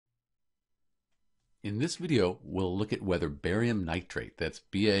In this video, we'll look at whether barium nitrate, that's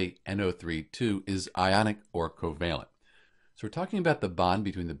BaNO3, is ionic or covalent. So we're talking about the bond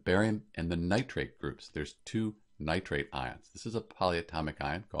between the barium and the nitrate groups. There's two nitrate ions. This is a polyatomic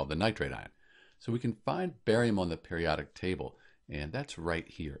ion called the nitrate ion. So we can find barium on the periodic table, and that's right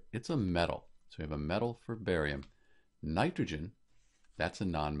here. It's a metal. So we have a metal for barium. Nitrogen, that's a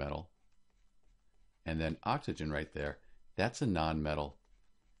nonmetal. And then oxygen right there, that's a nonmetal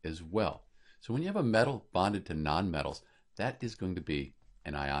as well. So when you have a metal bonded to nonmetals, that is going to be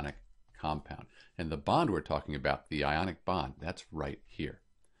an ionic compound. And the bond we're talking about, the ionic bond, that's right here.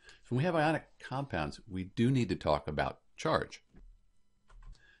 So when we have ionic compounds, we do need to talk about charge.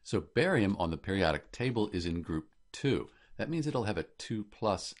 So barium on the periodic table is in group 2. That means it'll have a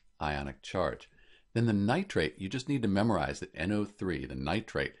 2+ ionic charge. Then the nitrate, you just need to memorize that NO3, the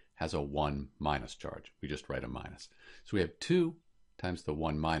nitrate, has a 1- charge. We just write a minus. So we have 2 times the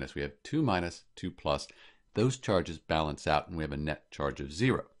 1-, we have 2-, 2+. Those charges balance out and we have a net charge of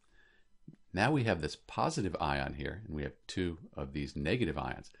 0. Now we have this positive ion here, and we have 2 of these negative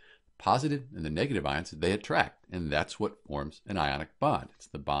ions. Positive and the negative ions, they attract, and that's what forms an ionic bond. It's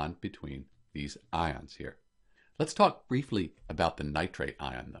the bond between these ions here. Let's talk briefly about the nitrate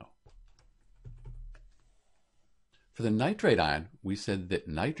ion, though. For the nitrate ion, we said that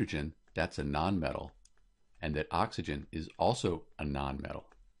nitrogen, that's a nonmetal, and that oxygen is also a nonmetal.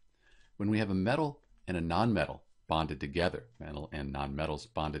 When we have a metal and a nonmetal bonded together, metal and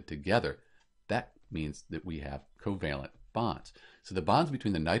nonmetals bonded together, that means that we have covalent bonds. So the bonds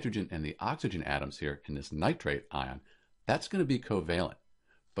between the nitrogen and the oxygen atoms here in this nitrate ion, that's going to be covalent.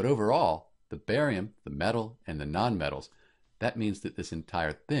 But overall, the barium, the metal, and the nonmetals, that means that this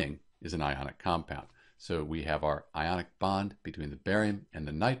entire thing is an ionic compound. So we have our ionic bond between the barium and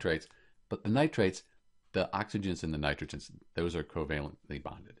the nitrates, but the nitrates, the oxygens and the nitrogens, those are covalently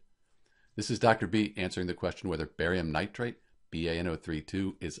bonded. This is Dr. B answering the question whether barium nitrate,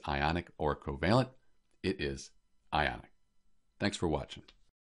 BaNO3, is ionic or covalent. It is ionic. Thanks for watching.